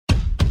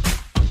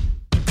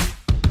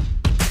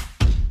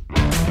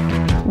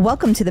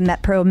Welcome to the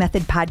MetPro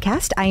Method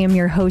Podcast. I am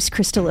your host,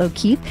 Crystal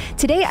O'Keefe.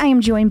 Today, I am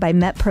joined by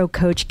MetPro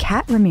coach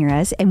Kat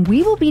Ramirez, and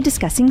we will be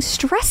discussing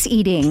stress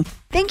eating.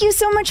 Thank you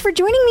so much for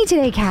joining me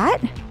today,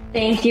 Kat.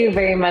 Thank you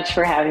very much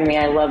for having me.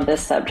 I love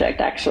this subject,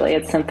 actually.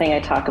 It's something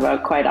I talk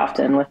about quite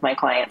often with my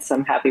clients, so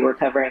I'm happy we're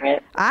covering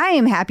it. I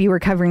am happy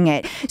we're covering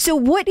it. So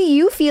what do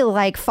you feel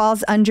like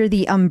falls under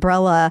the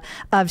umbrella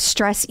of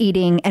stress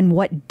eating and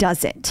what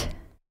doesn't?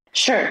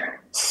 Sure.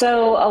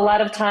 So a lot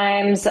of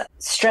times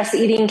stress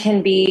eating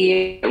can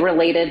be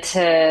related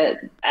to,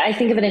 I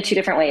think of it in two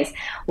different ways.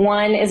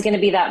 One is going to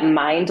be that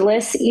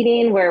mindless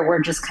eating where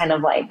we're just kind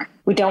of like,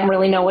 we don't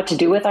really know what to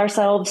do with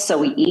ourselves, so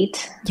we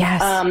eat.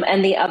 Yes.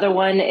 And the other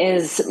one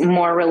is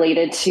more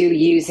related to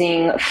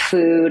using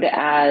food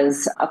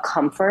as a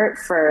comfort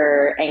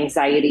for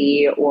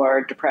anxiety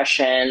or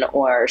depression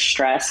or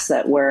stress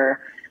that we're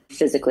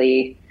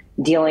physically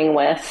dealing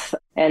with.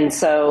 And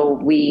so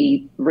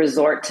we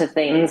resort to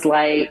things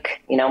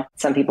like,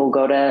 some people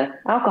go to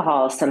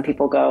alcohol, some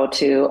people go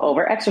to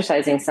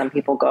over-exercising, some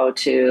people go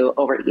to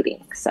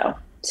overeating. So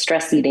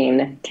stress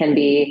eating can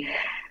be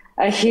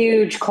a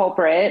huge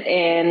culprit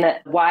in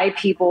why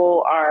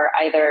people are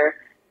either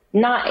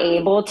not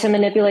able to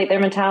manipulate their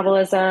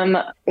metabolism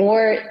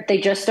or they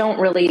just don't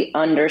really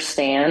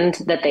understand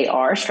that they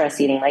are stress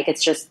eating. Like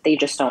they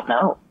just don't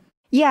know.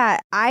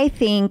 Yeah, I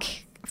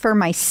think for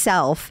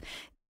myself,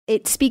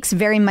 it speaks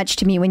very much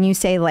to me when you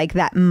say like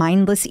that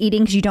mindless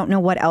eating because you don't know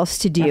what else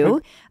to do.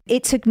 Mm-hmm.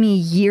 It took me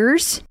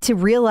years to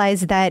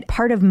realize that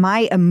part of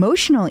my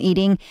emotional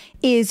eating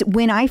is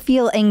when I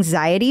feel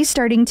anxiety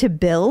starting to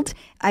build,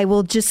 I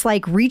will just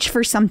like reach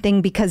for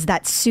something because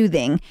that's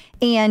soothing.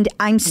 And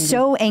I'm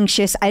so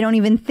anxious, I don't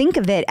even think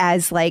of it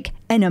as like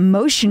an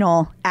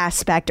emotional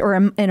aspect or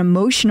an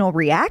emotional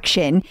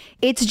reaction.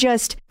 It's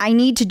just, I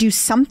need to do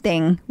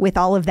something with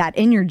all of that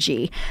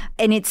energy.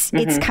 And it's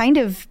kind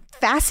of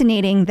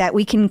fascinating that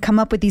we can come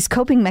up with these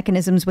coping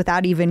mechanisms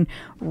without even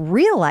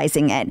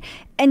realizing it.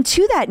 And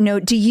to that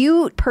note, do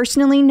you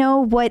personally know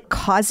what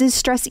causes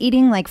stress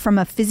eating, like from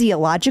a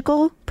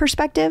physiological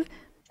perspective?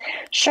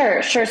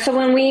 Sure. So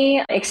when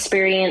we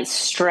experience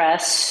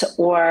stress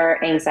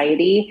or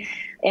anxiety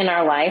in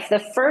our life, the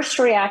first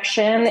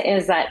reaction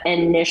is that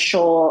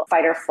initial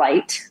fight or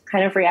flight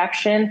kind of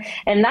reaction.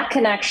 And that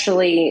can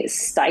actually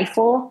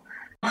stifle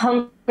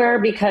hunger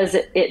because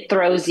it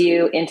throws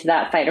you into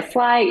that fight or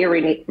flight. You're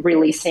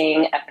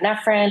releasing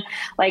epinephrine.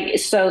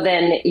 So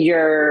then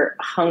your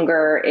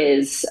hunger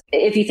is,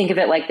 if you think of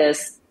it like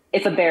this,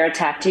 if a bear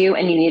attacked you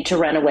and you need to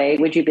run away,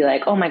 would you be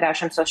like, oh my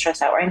gosh, I'm so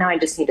stressed out right now. I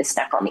just need to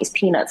snack on these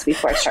peanuts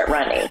before I start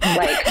running.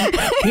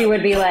 You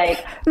would be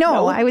like,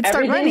 no, I would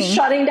start running. Everything's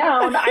shutting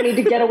down. I need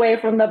to get away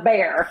from the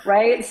bear,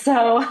 right?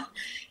 So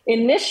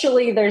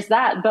initially there's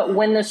that. But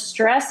when the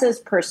stress is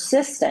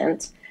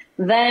persistent,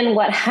 then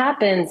what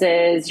happens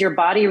is your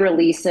body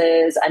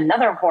releases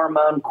another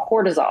hormone,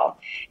 cortisol.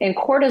 And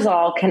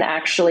cortisol can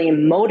actually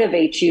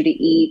motivate you to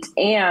eat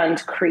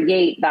and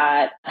create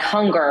that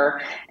hunger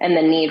and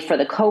the need for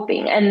the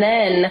coping. And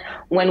then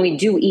when we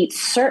do eat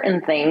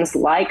certain things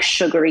like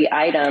sugary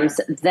items,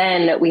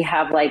 then we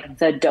have like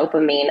the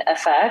dopamine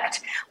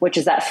effect, which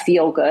is that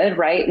feel good,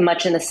 right?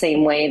 Much in the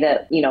same way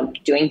that,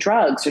 doing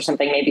drugs or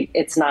something, maybe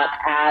it's not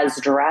as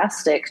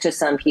drastic to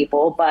some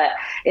people, but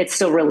it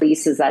still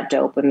releases that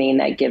dopamine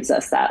that gives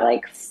us that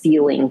like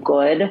feeling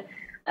good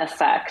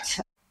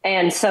effect.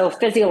 And so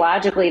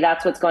physiologically,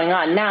 that's what's going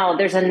on. Now,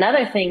 there's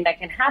another thing that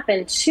can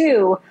happen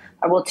too.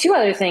 Two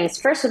other things.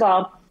 First of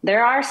all,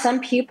 there are some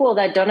people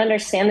that don't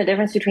understand the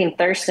difference between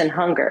thirst and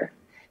hunger.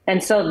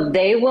 And so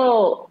they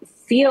will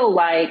feel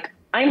like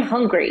I'm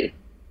hungry,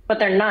 but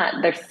they're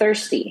not. They're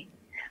thirsty.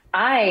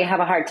 I have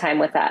a hard time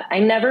with that. I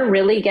never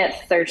really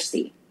get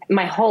thirsty.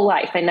 My whole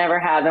life, I never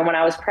have. And when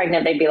I was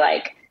pregnant, they'd be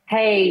like,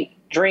 hey,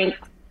 drink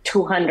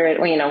 200,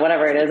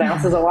 whatever it is,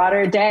 ounces of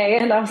water a day.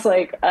 And I was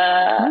like,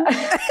 I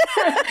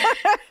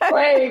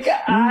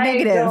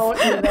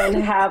don't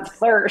even have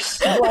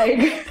thirst,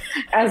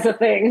 as a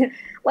thing.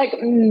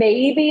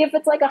 Maybe if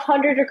it's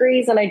 100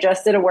 degrees and I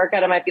just did a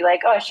workout, I might be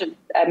like,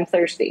 I'm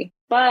thirsty.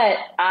 But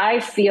I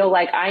feel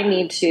like I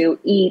need to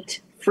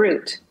eat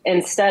fruit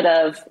instead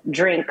of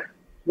drink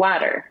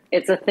water.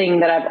 It's a thing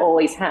that I've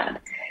always had.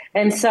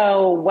 And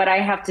so what I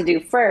have to do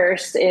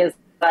first is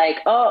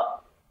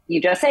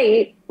you just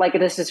ate,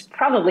 this is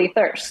probably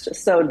thirst,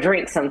 so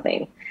drink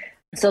something.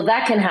 So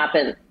that can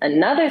happen.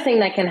 Another thing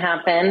that can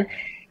happen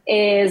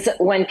is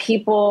when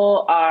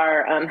people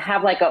are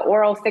have an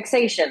oral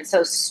fixation.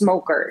 So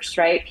smokers,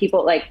 right?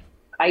 People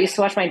I used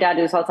to watch my dad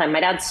do this all the time.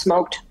 My dad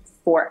smoked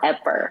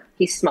forever.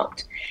 He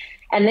smoked.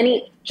 And then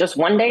he just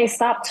one day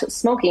stopped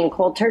smoking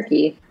cold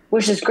turkey,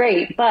 which is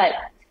great. But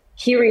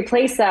he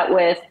replaced that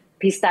with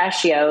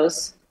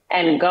pistachios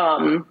and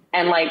gum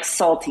and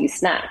salty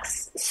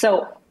snacks.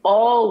 So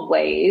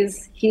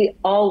he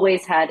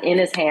always had in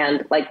his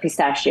hand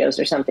pistachios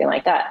or something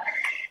like that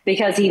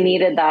because he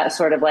needed that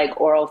sort of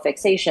oral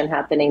fixation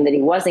happening that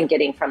he wasn't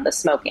getting from the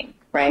smoking,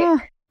 right? Huh.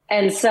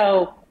 And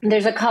so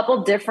there's a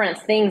couple different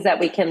things that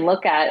we can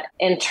look at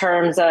in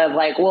terms of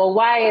like, well,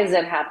 why is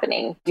it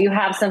happening? Do you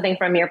have something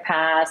from your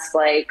past,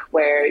 like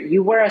where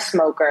you were a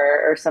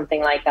smoker or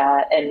something like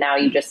that, and now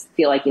you just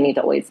feel like you need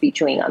to always be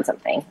chewing on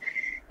something?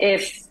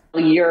 If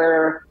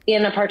you're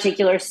in a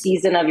particular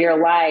season of your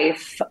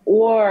life,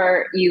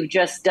 or you've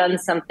just done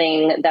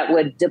something that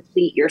would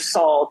deplete your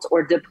salt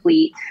or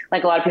deplete,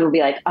 like a lot of people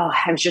be like, oh,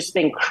 I've just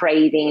been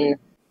craving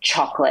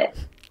chocolate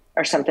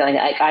or something like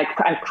that.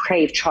 I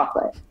crave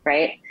chocolate,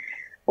 right?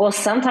 Well,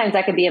 sometimes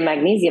that could be a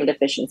magnesium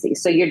deficiency.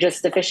 So you're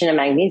just deficient in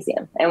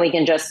magnesium, and we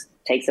can just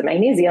take some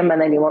magnesium and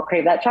then you won't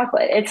crave that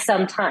chocolate. It's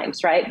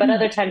sometimes, right? But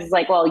other times it's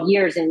like, well,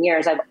 years and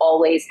years, I've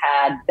always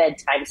had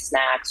bedtime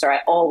snacks, or I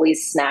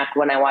always snack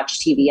when I watch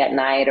TV at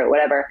night or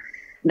whatever.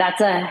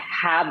 That's a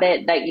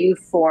habit that you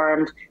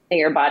formed that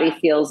your body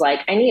feels like,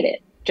 I need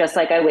it. Just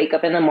like I wake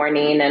up in the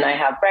morning and I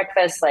have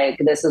breakfast,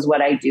 like this is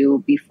what I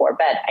do before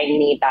bed. I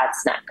need that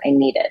snack. I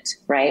need it,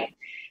 right?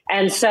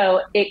 And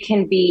so it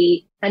can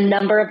be a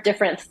number of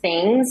different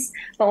things.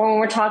 But when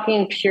we're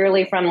talking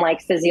purely from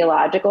like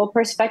physiological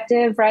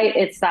perspective, right,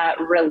 it's that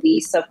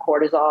release of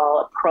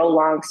cortisol, a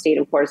prolonged state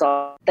of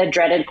cortisol, the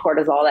dreaded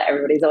cortisol that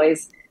everybody's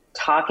always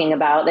talking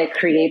about, that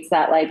creates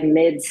that like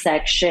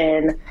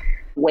midsection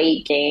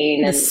weight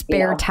gain and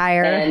spare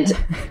tire. And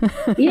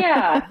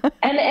yeah.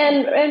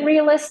 And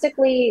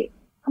realistically,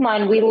 come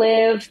on, we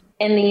live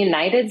in the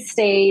United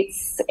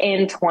States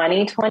in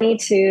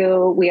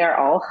 2022. We are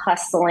all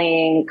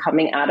hustling,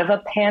 coming out of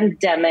a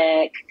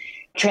pandemic,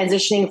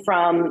 transitioning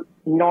from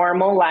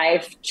normal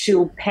life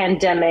to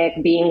pandemic,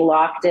 being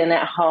locked in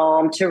at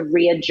home, to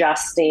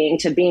readjusting,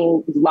 to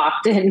being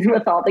locked in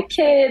with all the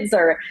kids,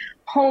 or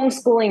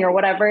homeschooling or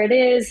whatever it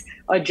is,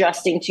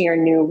 adjusting to your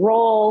new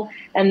role.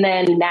 And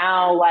then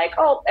now like,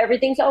 oh,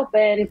 everything's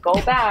open, go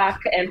back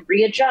and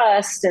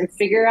readjust and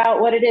figure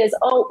out what it is.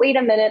 Oh, wait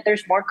a minute,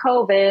 there's more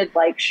COVID,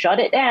 like shut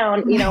it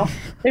down. You know,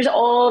 there's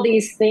all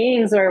these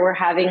things where we're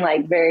having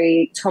like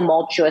very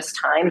tumultuous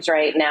times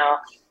right now.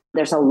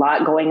 There's a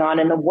lot going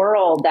on in the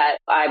world that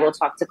I will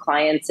talk to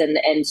clients,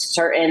 and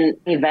certain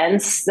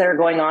events that are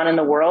going on in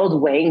the world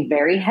weighing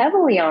very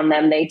heavily on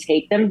them. They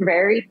take them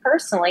very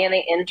personally and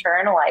they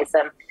internalize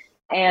them.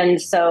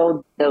 And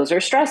so those are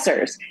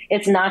stressors.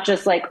 It's not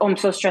just like, oh, I'm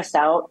so stressed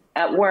out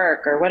at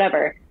work or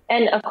whatever.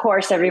 And of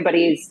course,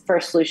 everybody's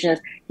first solution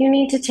is you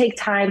need to take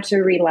time to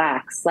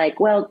relax. Like,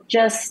 well,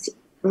 just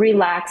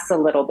relax a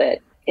little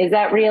bit. Is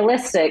that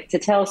realistic to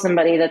tell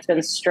somebody that's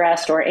been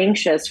stressed or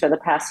anxious for the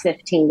past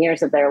 15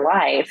 years of their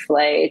life?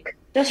 Like,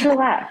 just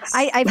relax.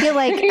 I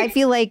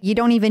feel like you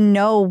don't even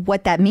know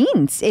what that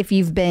means if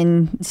you've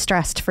been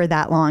stressed for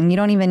that long. You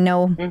don't even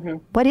know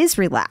what is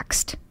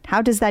relaxed.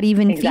 How does that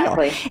even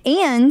feel?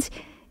 And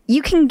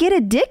you can get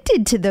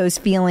addicted to those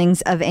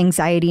feelings of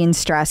anxiety and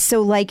stress.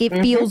 So like it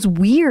feels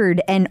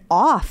weird and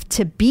off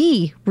to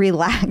be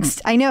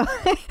relaxed. I know.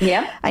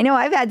 Yeah. I know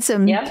I've had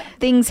some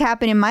things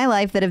happen in my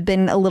life that have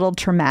been a little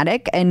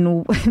traumatic.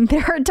 And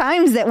there are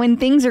times that when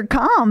things are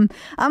calm,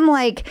 I'm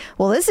like,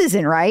 well, this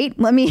isn't right.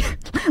 Let me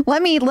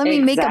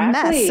make a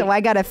mess. So I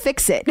got to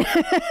fix it.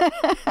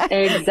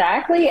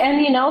 Exactly.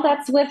 And you know,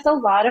 that's with a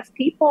lot of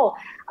people.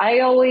 I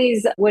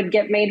always would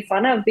get made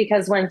fun of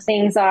because when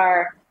things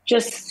are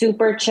just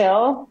super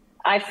chill,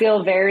 I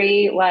feel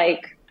very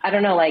like, I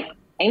don't know, like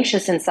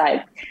anxious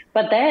inside.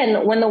 But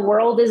then when the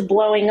world is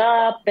blowing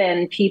up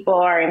and people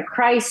are in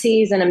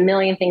crises and a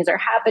million things are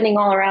happening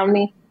all around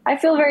me, I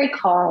feel very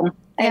calm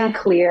and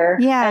clear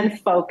and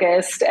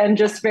focused and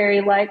just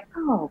very like,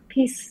 oh,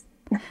 peace.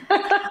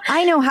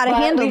 I know how to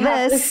handle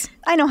this.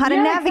 I know how to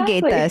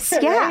navigate this.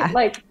 Yeah. Right?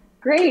 Like,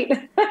 great.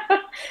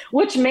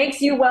 Which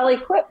makes you well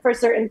equipped for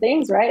certain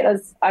things, right?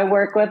 As I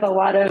work with a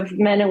lot of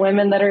men and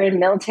women that are in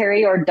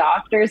military or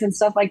doctors and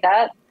stuff like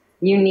that.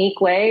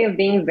 Unique way of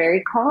being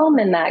very calm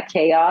in that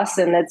chaos.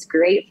 And it's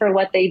great for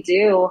what they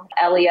do.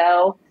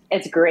 LEO,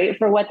 it's great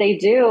for what they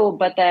do.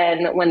 But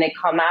then when they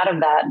come out of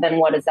that, then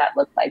what does that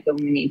look like? Then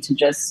we need to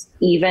just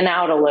even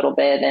out a little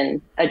bit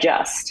and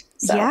adjust.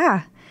 So.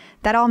 Yeah.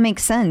 That all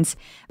makes sense.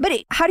 But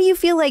how do you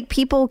feel like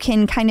people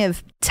can kind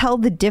of tell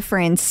the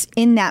difference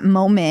in that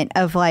moment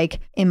of like,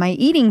 am I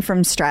eating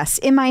from stress?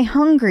 Am I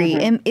hungry?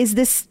 Is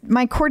this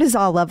my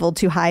cortisol level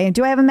too high?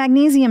 Do I have a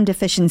magnesium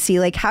deficiency?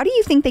 Like, how do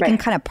you think they can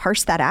kind of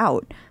parse that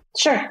out?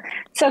 Sure.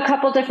 So a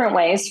couple different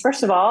ways.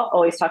 First of all,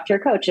 always talk to your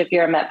coach. If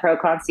you're a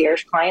MetPro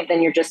concierge client,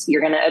 then you're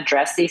going to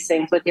address these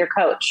things with your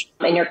coach,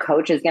 and your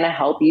coach is going to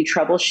help you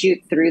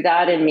troubleshoot through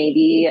that and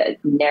maybe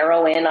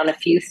narrow in on a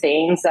few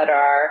things that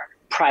are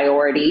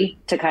priority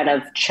to kind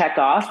of check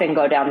off and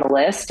go down the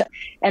list.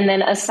 And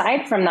then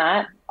aside from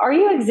that, are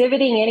you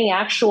exhibiting any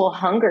actual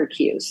hunger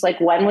cues? Like,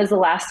 when was the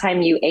last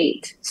time you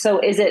ate? So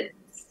is it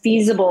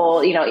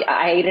feasible? You know,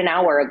 I ate an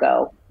hour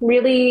ago.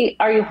 Really?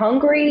 Are you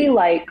hungry?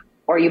 Like,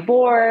 are you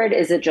bored?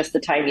 Is it just the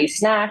time you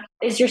snack?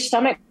 Is your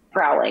stomach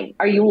growling?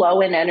 Are you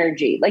low in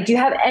energy? Like, do you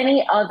have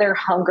any other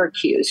hunger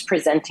cues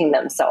presenting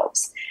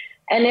themselves?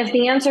 And if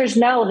the answer is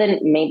no, then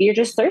maybe you're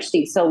just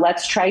thirsty. So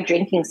let's try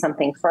drinking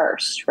something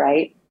first,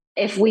 right?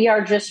 If we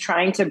are just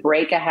trying to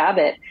break a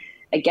habit,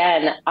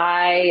 again,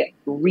 I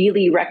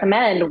really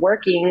recommend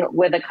working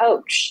with a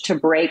coach to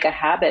break a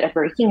habit.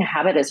 Breaking a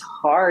habit is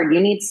hard. You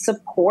need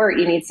support.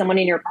 You need someone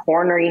in your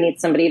corner. You need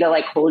somebody to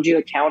like hold you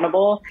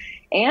accountable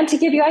and to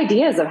give you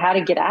ideas of how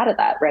to get out of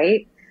that,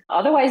 right?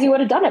 Otherwise, you would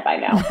have done it by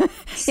now.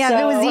 Yeah, if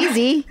it was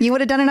easy, you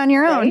would have done it on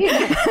your own.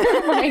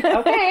 Right? Like,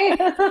 okay.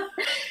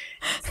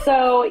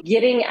 So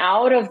getting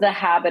out of the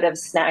habit of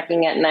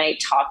snacking at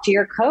night, talk to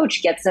your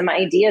coach, get some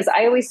ideas.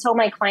 I always tell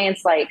my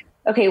clients like,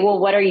 okay, well,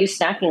 what are you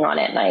snacking on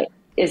at night?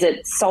 Is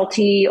it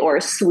salty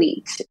or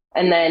sweet?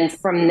 And then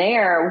from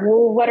there,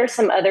 well, what are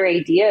some other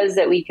ideas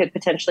that we could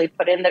potentially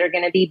put in that are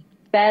going to be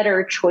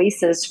better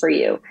choices for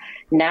you?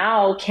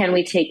 Now, can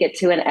we take it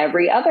to an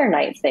every other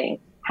night thing?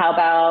 How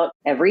about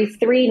every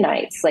 3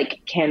 nights?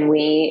 Like, can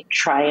we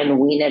try and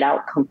wean it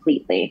out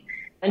completely?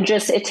 And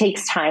just, it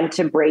takes time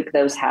to break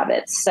those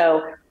habits.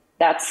 So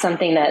that's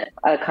something that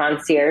a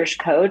concierge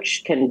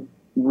coach can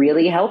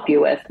really help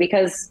you with,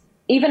 because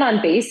even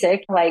on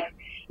basic, like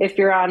if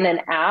you're on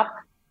an app,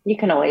 you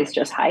can always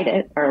just hide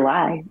it or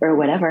lie or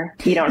whatever.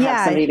 You don't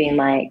have somebody being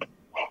like,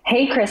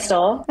 hey,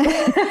 Crystal,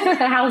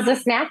 how's the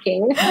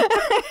snacking?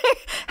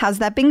 How's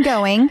that been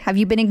going? Have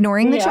you been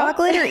ignoring the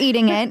chocolate or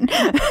eating it?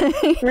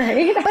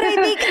 Right. But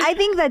I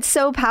think that's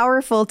so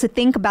powerful to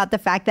think about the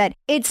fact that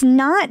it's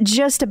not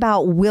just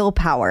about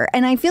willpower.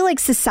 And I feel like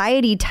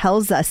society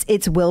tells us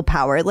it's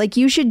willpower. Like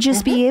you should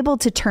just be able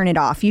to turn it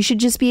off. You should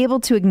just be able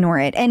to ignore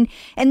it. And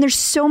there's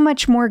so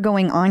much more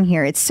going on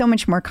here. It's so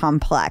much more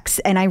complex.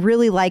 And I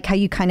really like how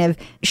you kind of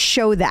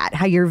show that,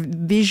 how you're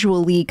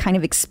visually kind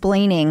of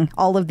explaining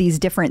all of these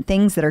different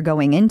things that are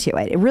going into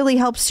it. It really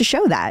helps to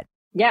show that.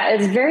 Yeah,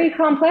 it's very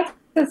complex.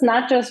 It's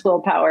not just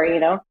willpower, you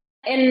know.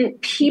 And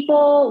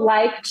people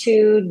like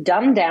to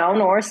dumb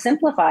down or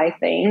simplify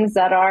things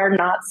that are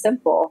not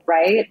simple,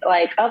 right?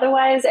 Like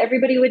otherwise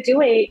everybody would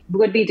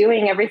be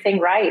doing everything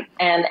right,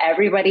 and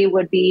everybody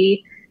would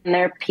be in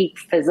their peak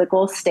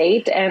physical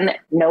state, and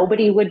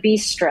nobody would be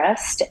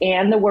stressed,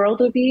 and the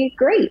world would be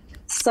great.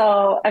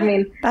 So, I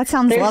mean, that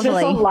sounds there's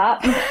lovely. Just a lot.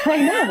 I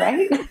know,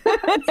 right?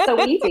 It's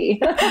so easy.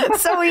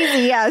 So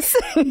easy, yes.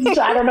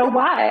 I don't know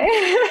why.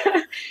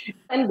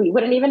 And we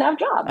wouldn't even have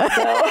jobs.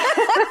 So.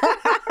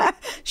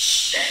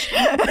 Shh.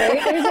 Right?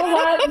 There's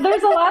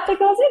a lot that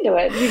goes into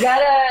it.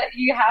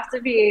 You have to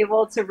be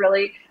able to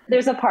really,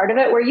 there's a part of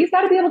it where you've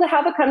got to be able to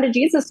have a come to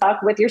Jesus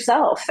talk with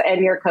yourself,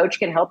 and your coach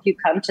can help you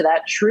come to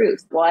that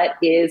truth. What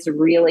is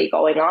really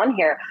going on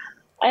here?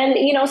 And,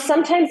 you know,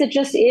 sometimes it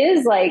just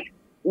is like,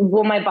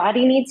 well, my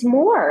body needs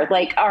more.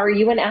 Like, are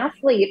you an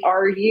athlete?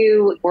 Are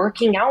you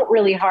working out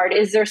really hard?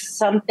 Is there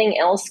something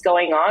else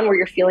going on where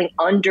you're feeling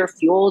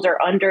underfueled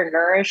or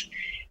undernourished?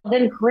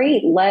 Then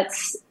great,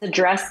 let's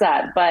address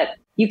that. But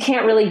you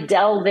can't really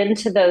delve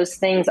into those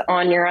things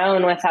on your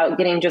own without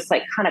getting just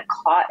like kind of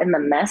caught in the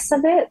mess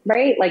of it,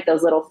 right? Like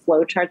those little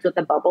flow charts with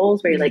the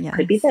bubbles where you're like,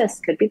 could be this,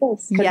 could be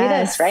this, could be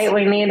this, right?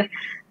 We need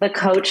the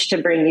coach to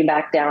bring you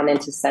back down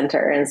into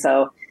center. And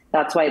so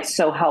that's why it's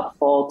so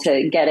helpful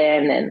to get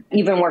in and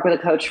even work with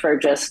a coach for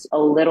just a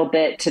little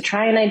bit to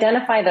try and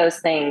identify those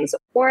things,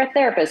 or a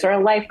therapist or a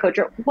life coach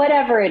or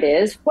whatever it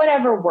is,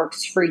 whatever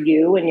works for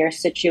you in your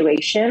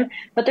situation.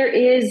 But there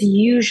is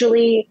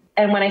usually,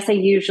 and when I say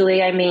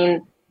usually, I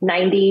mean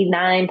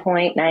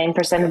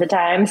 99.9% of the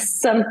time,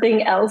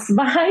 something else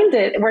behind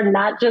it. We're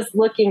not just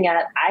looking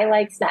at, I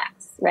like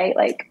snacks, right?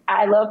 Like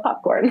I love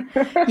popcorn.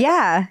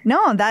 Yeah,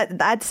 no,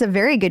 that's a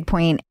very good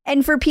point.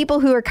 And for people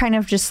who are kind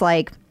of just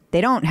like, they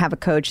don't have a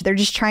coach, they're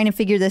just trying to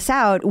figure this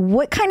out,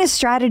 what kind of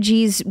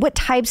strategies, what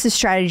types of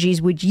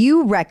strategies would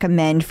you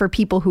recommend for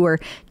people who are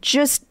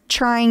just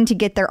trying to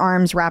get their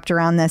arms wrapped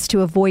around this to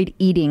avoid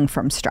eating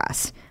from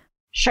stress?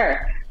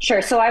 Sure.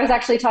 So I was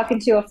actually talking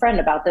to a friend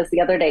about this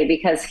the other day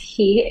because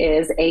he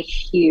is a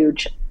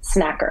huge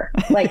snacker.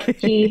 Like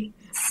he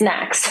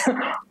snacks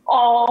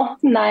all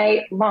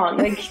night long,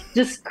 like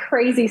just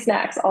crazy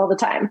snacks all the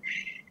time.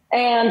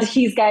 And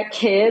he's got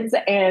kids,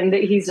 and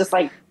he's just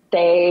like,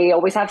 they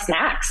always have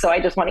snacks, so I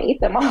just want to eat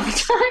them all the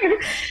time.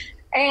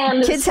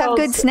 And kids have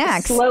good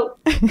snacks,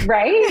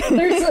 right?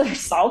 They're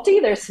salty,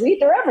 they're sweet,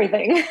 they're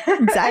everything.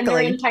 Exactly. And they're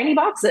in tiny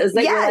boxes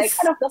that you're like,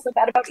 I don't feel so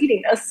bad about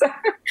eating this.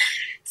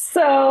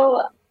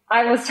 So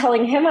I was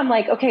telling him, I'm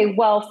like, okay,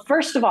 well,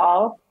 first of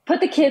all,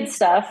 put the kids'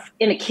 stuff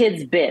in a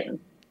kid's bin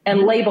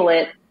and label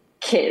it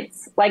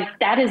kids. Like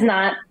that is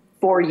not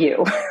for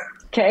you.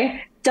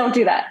 Okay? Don't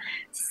do that.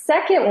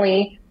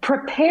 Secondly,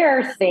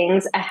 prepare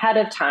things ahead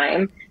of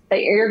time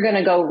that you're going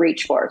to go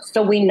reach for.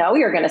 So we know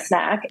you're going to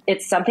snack.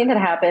 It's something that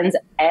happens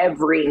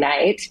every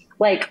night.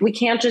 Like we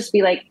can't just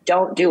be like,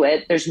 don't do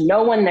it. There's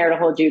no one there to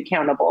hold you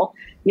accountable.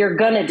 You're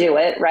going to do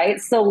it,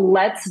 right? So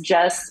let's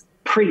just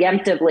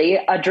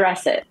preemptively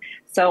address it.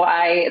 So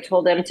I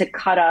told him to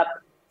cut up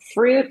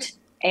fruit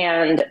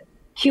and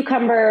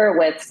cucumber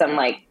with some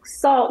like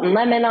salt and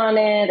lemon on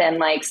it and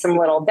like some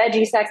little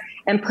veggie snacks,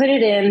 and put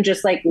it in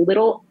just like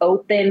little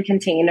open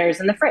containers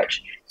in the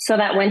fridge, so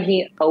that when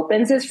he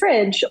opens his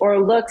fridge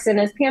or looks in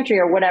his pantry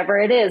or whatever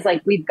it is,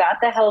 like we've got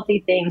the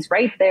healthy things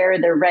right there.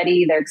 They're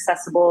ready, they're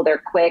accessible,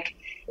 they're quick.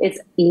 it's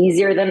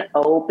easier than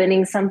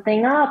opening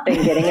something up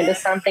and getting into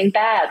something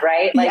bad,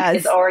 right? Like Yes.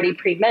 It's already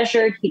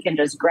pre-measured. He can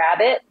just grab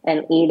it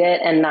and eat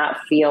it and not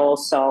feel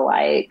so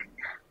like,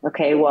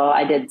 okay, well,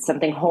 I did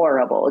something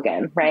horrible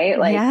again, right?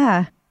 Like,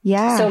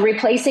 yeah. So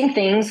replacing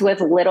things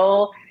with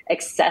little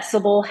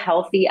accessible,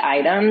 healthy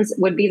items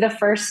would be the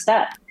first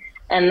step.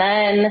 And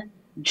then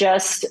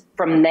just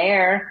from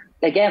there,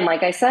 again,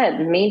 like I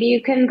said, maybe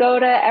you can go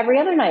to every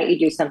other night you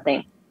do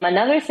something.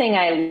 Another thing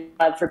I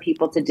love for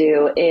people to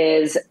do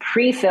is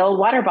pre-fill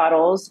water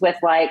bottles with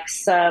like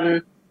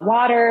some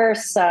water,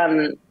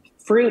 some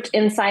fruit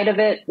inside of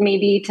it,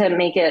 maybe to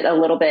make it a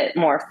little bit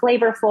more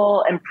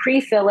flavorful, and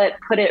pre-fill it,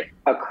 put it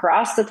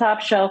across the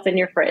top shelf in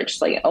your fridge.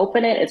 So you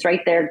open it, it's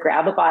right there,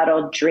 grab a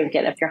bottle, drink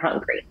it if you're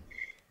hungry.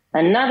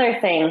 Another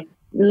thing,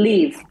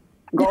 leave,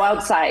 go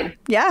outside.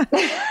 Yeah.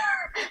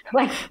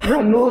 Like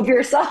remove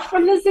yourself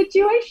from the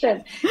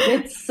situation.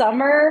 It's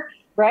summer,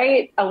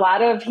 right? A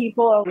lot of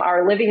people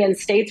are living in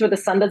states where the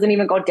sun doesn't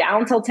even go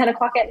down till 10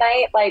 o'clock at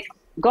night. Like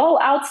go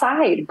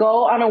outside,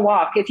 go on a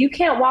walk. If you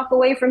can't walk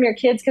away from your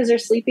kids because they're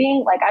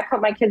sleeping, like I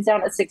put my kids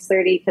down at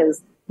 6:30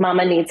 because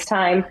mama needs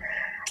time.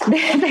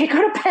 They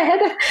go to bed.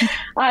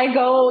 I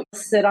go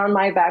sit on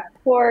my back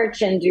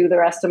porch and do the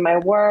rest of my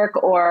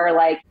work, or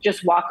like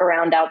just walk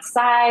around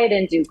outside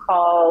and do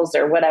calls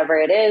or whatever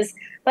it is.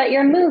 But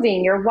you're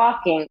moving, you're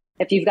walking.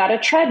 If you've got a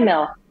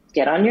treadmill,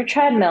 get on your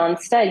treadmill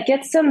instead.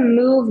 Get some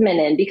movement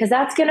in, because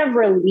that's going to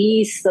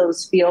release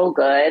those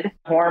feel-good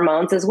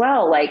hormones as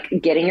well, like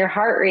getting your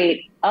heart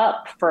rate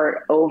up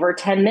for over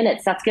 10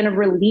 minutes. That's going to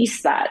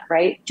release that,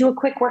 right? Do a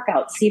quick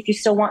workout. See if you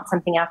still want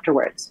something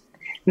afterwards.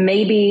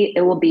 Maybe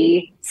it will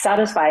be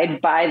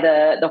satisfied by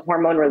the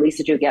hormone release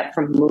that you get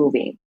from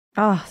moving.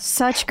 Oh,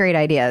 such great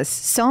ideas.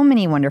 So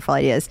many wonderful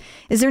ideas.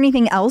 Is there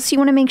anything else you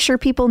want to make sure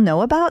people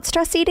know about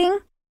stress eating?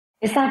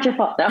 It's not your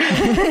fault, no.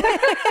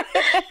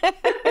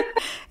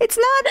 It's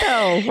not,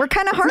 though. We're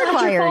kind of hardwired. It's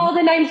not your fault,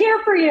 and I'm here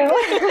for you.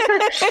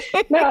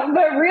 No,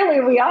 but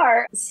really, we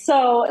are.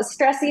 So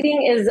stress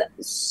eating is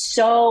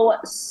so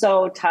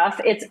tough.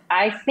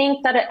 I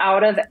think that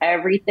out of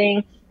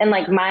everything, and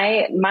like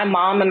my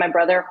mom and my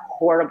brother are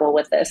horrible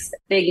with this,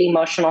 big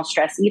emotional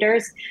stress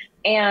eaters.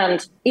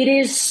 And it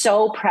is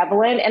so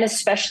prevalent. And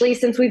especially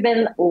since we've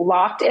been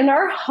locked in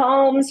our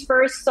homes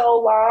for so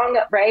long,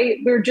 right?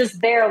 We're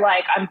just there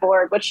like, I'm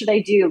bored. What should I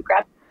do?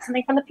 Grab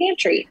something from the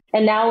pantry.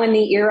 And now in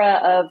the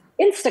era of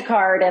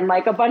Instacart and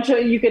like a bunch of,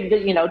 you could,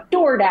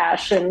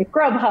 DoorDash and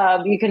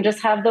Grubhub, you can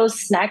just have those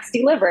snacks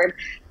delivered.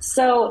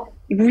 So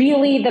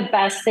really the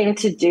best thing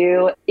to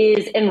do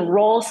is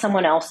enroll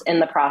someone else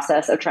in the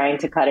process of trying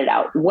to cut it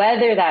out,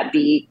 whether that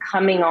be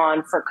coming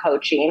on for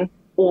coaching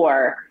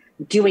or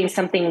doing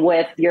something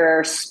with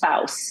your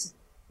spouse,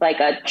 like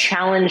a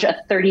challenge, a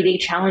 30-day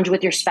challenge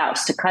with your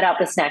spouse to cut out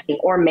the snacking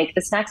or make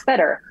the snacks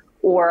better,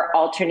 or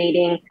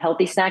alternating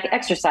healthy snack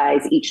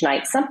exercise each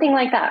night, something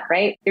like that,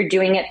 right? You're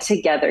doing it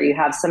together. You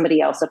have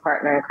somebody else, a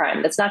partner in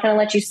crime. That's not going to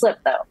let you slip,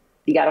 though.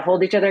 You got to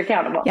hold each other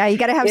accountable. Yeah, you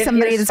got to have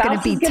somebody that's going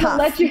to be tough.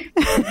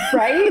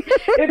 Right?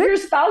 If your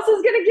spouse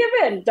is going to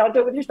give in, don't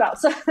do it with your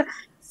spouse.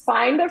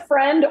 Find a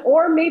friend,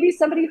 or maybe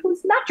somebody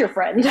who's not your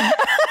friend.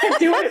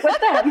 Do it with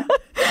them.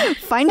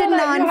 Find a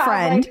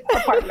non-friend. A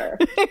partner.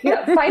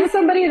 Yeah, find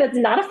somebody that's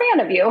not a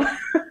fan of you.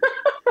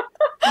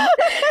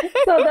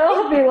 So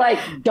they'll be like,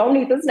 don't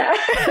eat the snack.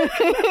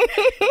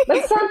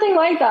 But something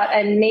like that.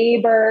 A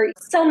neighbor,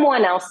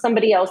 someone else,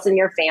 somebody else in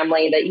your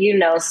family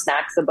that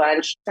snacks a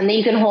bunch, and then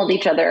you can hold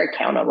each other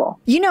accountable.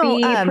 Be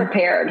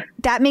prepared.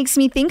 That makes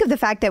me think of the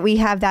fact that we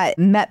have that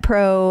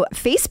MetPro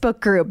Facebook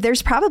group.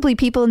 There's probably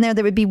people in there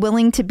that would be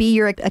willing to be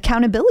your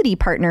accountability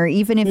partner,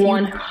 even if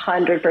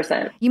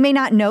 100%. You may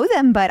not know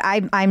them, but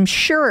I'm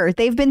sure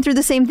they've been through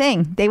the same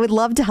thing. They would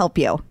love to help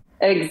you.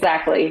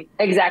 Exactly.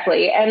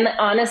 And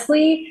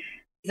honestly,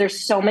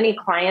 there's so many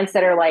clients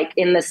that are like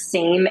in the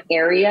same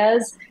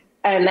areas.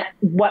 And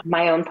what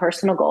my own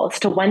personal goal is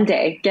to one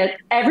day get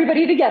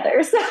everybody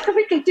together so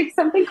we can do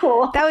something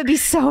cool. That would be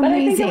so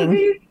amazing. I think it would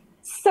be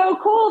so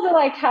cool to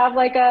like have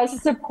like a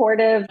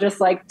supportive,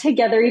 just like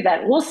together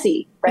event. We'll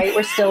see, right?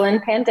 We're still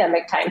in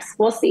pandemic times.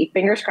 We'll see,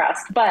 fingers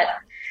crossed. But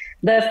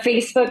the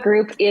Facebook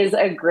group is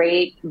a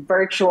great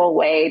virtual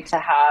way to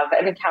have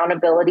an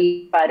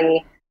accountability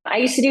buddy. I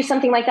used to do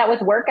something like that with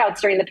workouts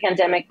during the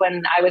pandemic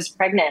when I was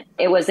pregnant.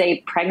 It was a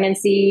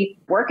pregnancy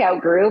workout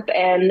group,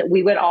 and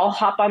we would all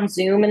hop on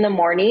Zoom in the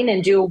morning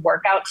and do a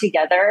workout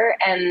together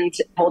and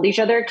hold each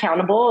other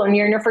accountable. And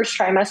you're in your first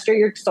trimester,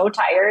 you're so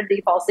tired that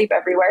you fall asleep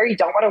everywhere. You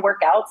don't want to work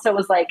out. So it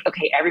was like,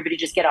 okay, everybody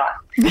just get on,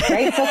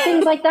 right? So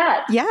things like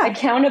that. Yeah.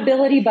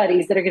 Accountability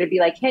buddies that are going to be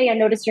like, hey, I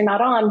noticed you're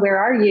not on. Where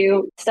are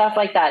you? Stuff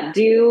like that.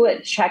 Do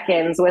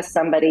check-ins with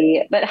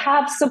somebody, but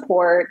have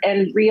support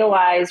and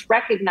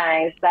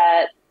recognize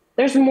that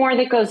there's more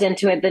that goes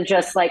into it than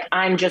just like,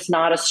 I'm just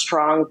not a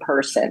strong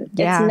person.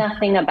 Yeah. It's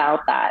nothing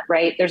about that,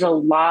 right? There's a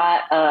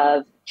lot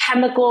of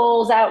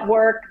chemicals at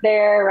work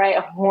there,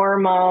 right?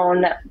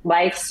 Hormone,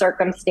 life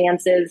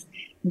circumstances.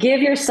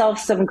 Give yourself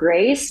some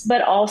grace,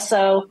 but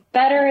also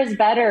better is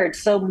better.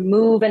 So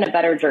move in a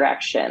better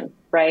direction.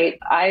 right?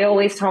 I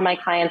always tell my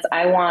clients,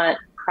 I want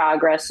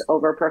progress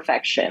over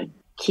perfection.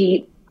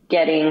 Keep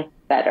getting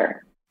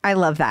better. I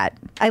love that.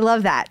 I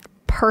love that.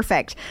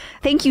 Perfect.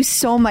 Thank you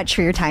so much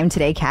for your time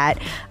today,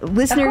 Kat.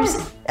 Listeners,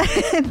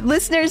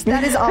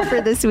 that is all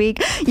for this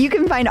week. You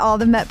can find all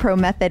the MetPro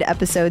Method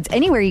episodes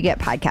anywhere you get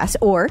podcasts,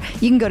 or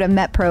you can go to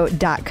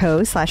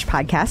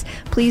metpro.co/podcast.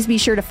 Please be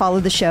sure to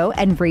follow the show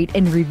and rate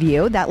and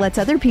review. That lets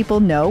other people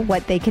know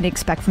what they can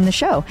expect from the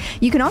show.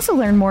 You can also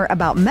learn more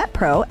about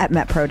MetPro at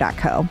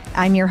metpro.co.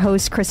 I'm your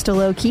host,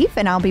 Crystal O'Keefe,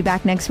 and I'll be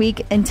back next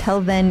week.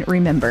 Until then,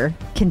 remember,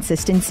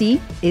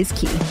 consistency is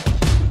key.